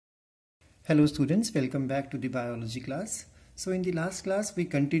Hello students, welcome back to the biology class. So in the last class we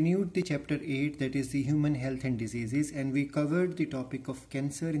continued the chapter 8, that is the human health and diseases, and we covered the topic of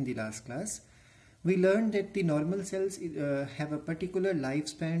cancer in the last class. We learned that the normal cells have a particular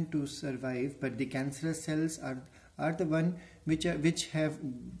lifespan to survive, but the cancerous cells are the one which have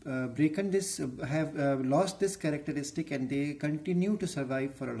lost this characteristic, and they continue to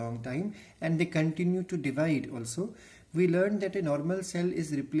survive for a long time, and they continue to divide also. We learned that a normal cell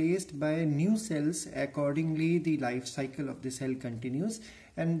is replaced by new cells. Accordingly, the life cycle of the cell continues,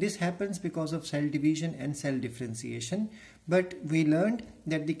 and this happens because of cell division and cell differentiation. But we learned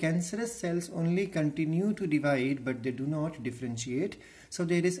that the cancerous cells only continue to divide, but they do not differentiate. So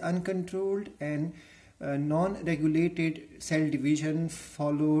there is uncontrolled and non-regulated cell division,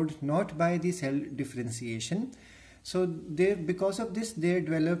 followed not by the cell differentiation. So because of this, there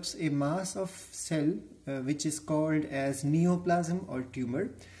develops a mass of cell which is called as neoplasm or tumor.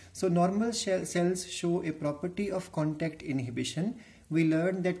 So normal cells show a property of contact inhibition. We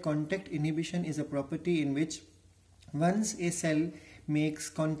learned that contact inhibition is a property in which once a cell makes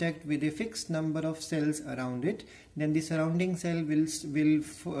contact with a fixed number of cells around it, then the surrounding cell will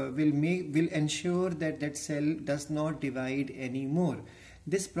ensure that that cell does not divide anymore.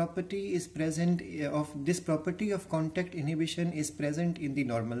 This property of contact inhibition is present in the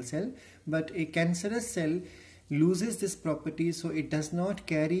normal cell, but a cancerous cell loses this property, so it does not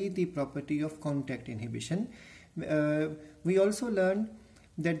carry the property of contact inhibition. We also learned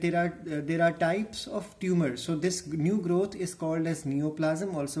that there are types of tumors. So this new growth is called as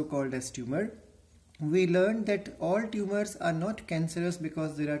neoplasm, also called as tumor. We learned that all tumors are not cancerous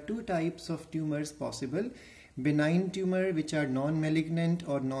because there are two types of tumors possible: benign tumor, which are non-malignant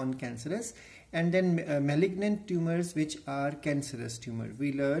or non-cancerous, and then malignant tumors, which are cancerous tumor.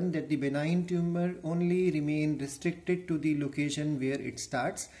 We learned that the benign tumor only remain restricted to the location where it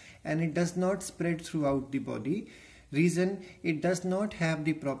starts, and it does not spread throughout the body. Reason: it does not have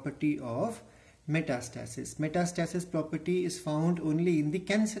the property of metastasis. Metastasis property is found only in the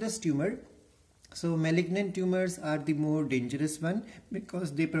cancerous tumor. So malignant tumors are the more dangerous one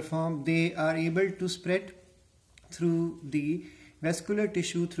because they are able to spread through the vascular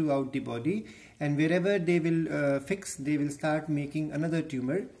tissue throughout the body, and wherever they will fix, they will start making another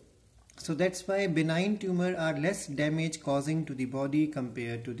tumor. So that's why benign tumor are less damage causing to the body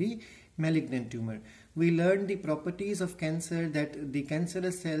compared to the malignant tumor. We learned the properties of cancer, that the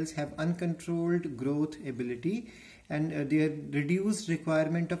cancerous cells have uncontrolled growth ability, and their reduced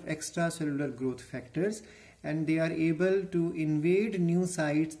requirement of extracellular growth factors, and they are able to invade new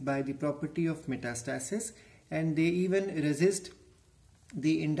sites by the property of metastasis, and they even resist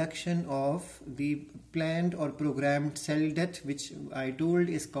the induction of the planned or programmed cell death, which I told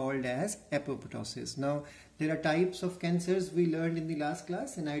is called as apoptosis. Now, there are types of cancers we learned in the last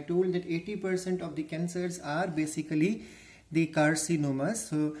class, and I told that 80% of the cancers are basically the carcinomas.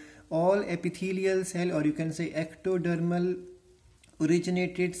 So all epithelial cell, or you can say ectodermal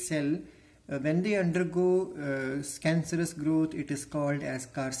originated cell, when they undergo cancerous growth, it is called as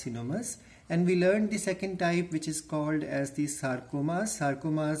carcinomas. And we learned the second type, which is called as the sarcomas.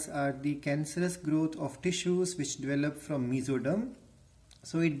 Sarcomas are the cancerous growth of tissues which develop from mesoderm.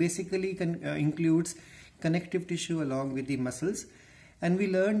 So it basically includes connective tissue along with the muscles. And we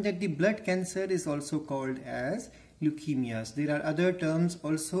learned that the blood cancer is also called as leukemias. There are other terms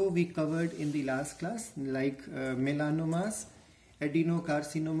also we covered in the last class, like melanomas,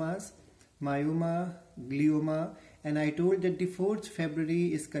 adenocarcinomas, myoma, glioma, and I told that the 4th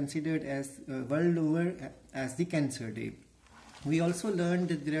February is considered as world over as the Cancer Day. We also learned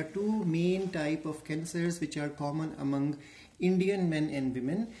that there are two main types of cancers which are common among Indian men and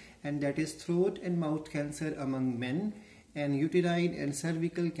women, and that is throat and mouth cancer among men, and uterine and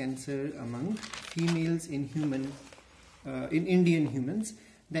cervical cancer among females in Indian humans.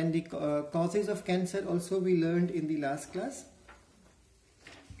 Then the causes of cancer also we learned in the last class,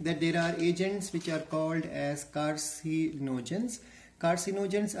 that there are agents which are called as carcinogens.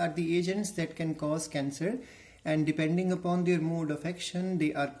 Carcinogens are the agents that can cause cancer, and depending upon their mode of action,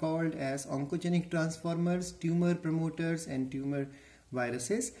 they are called as oncogenic transformers, tumor promoters, and tumor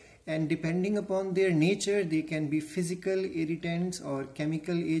viruses. And depending upon their nature, they can be physical irritants or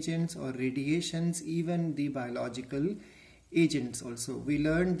chemical agents or radiations, even the biological agents also. We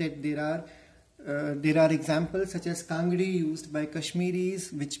learned that there are examples such as kangri used by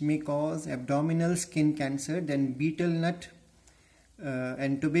Kashmiris, which may cause abdominal skin cancer. Then betel nut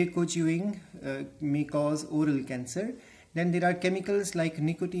and tobacco chewing may cause oral cancer. Then there are chemicals like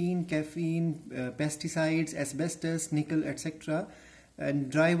nicotine, caffeine, pesticides, asbestos, nickel, etc.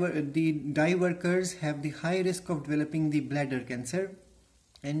 And the dye workers have the high risk of developing the bladder cancer.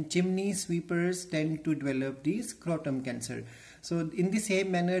 and chimney sweepers tend to develop the scrotum cancer. So in the same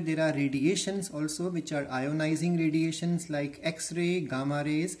manner, there are radiations also, which are ionizing radiations like X-ray, gamma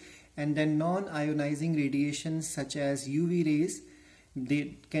rays, and then non-ionizing radiations such as UV rays.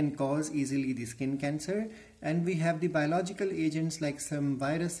 They can cause easily the skin cancer. And we have the biological agents like some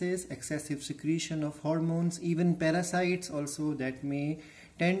viruses, excessive secretion of hormones, even parasites also that may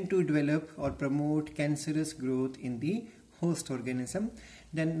tend to develop or promote cancerous growth in the host organism.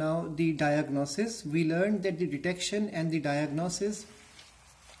 Then now the diagnosis, we learned that the detection and the diagnosis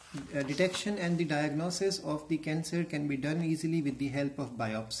of the cancer can be done easily with the help of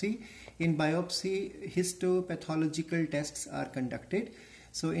biopsy. In biopsy, histopathological tests are conducted.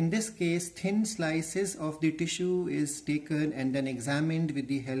 So in this case, thin slices of the tissue is taken and then examined with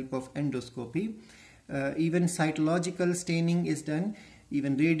the help of endoscopy. Even cytological staining is done.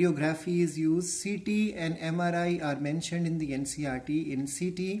 Even radiography is used. CT and MRI are mentioned in the NCERT. In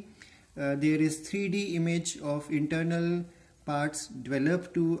CT, there is 3D image of internal parts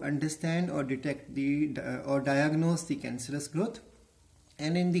developed to understand or detect or diagnose the cancerous growth.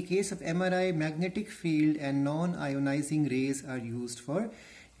 And in the case of MRI, magnetic field and non-ionizing rays are used for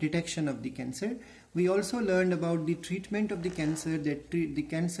detection of the cancer. We also learned about the treatment of the cancer, that the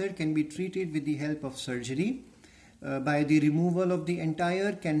cancer can be treated with the help of surgery, by the removal of the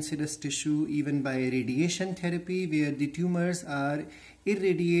entire cancerous tissue, even by radiation therapy, where the tumors are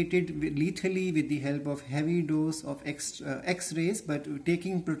irradiated lethally with the help of heavy dose of X-rays, but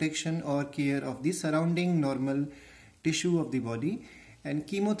taking protection or care of the surrounding normal tissue of the body. And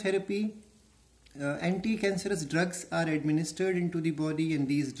chemotherapy, anti-cancerous drugs are administered into the body, and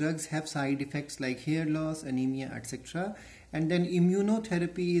these drugs have side effects like hair loss, anemia, etc. And then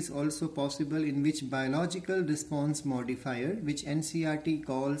immunotherapy is also possible, in which biological response modifier, which NCERT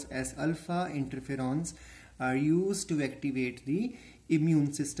calls as alpha interferons, are used to activate the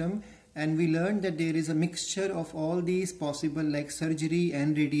immune system. And we learned that there is a mixture of all these possible, like surgery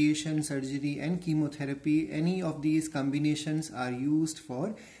and radiation, surgery and chemotherapy. Any of these combinations are used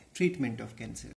for treatment of cancer.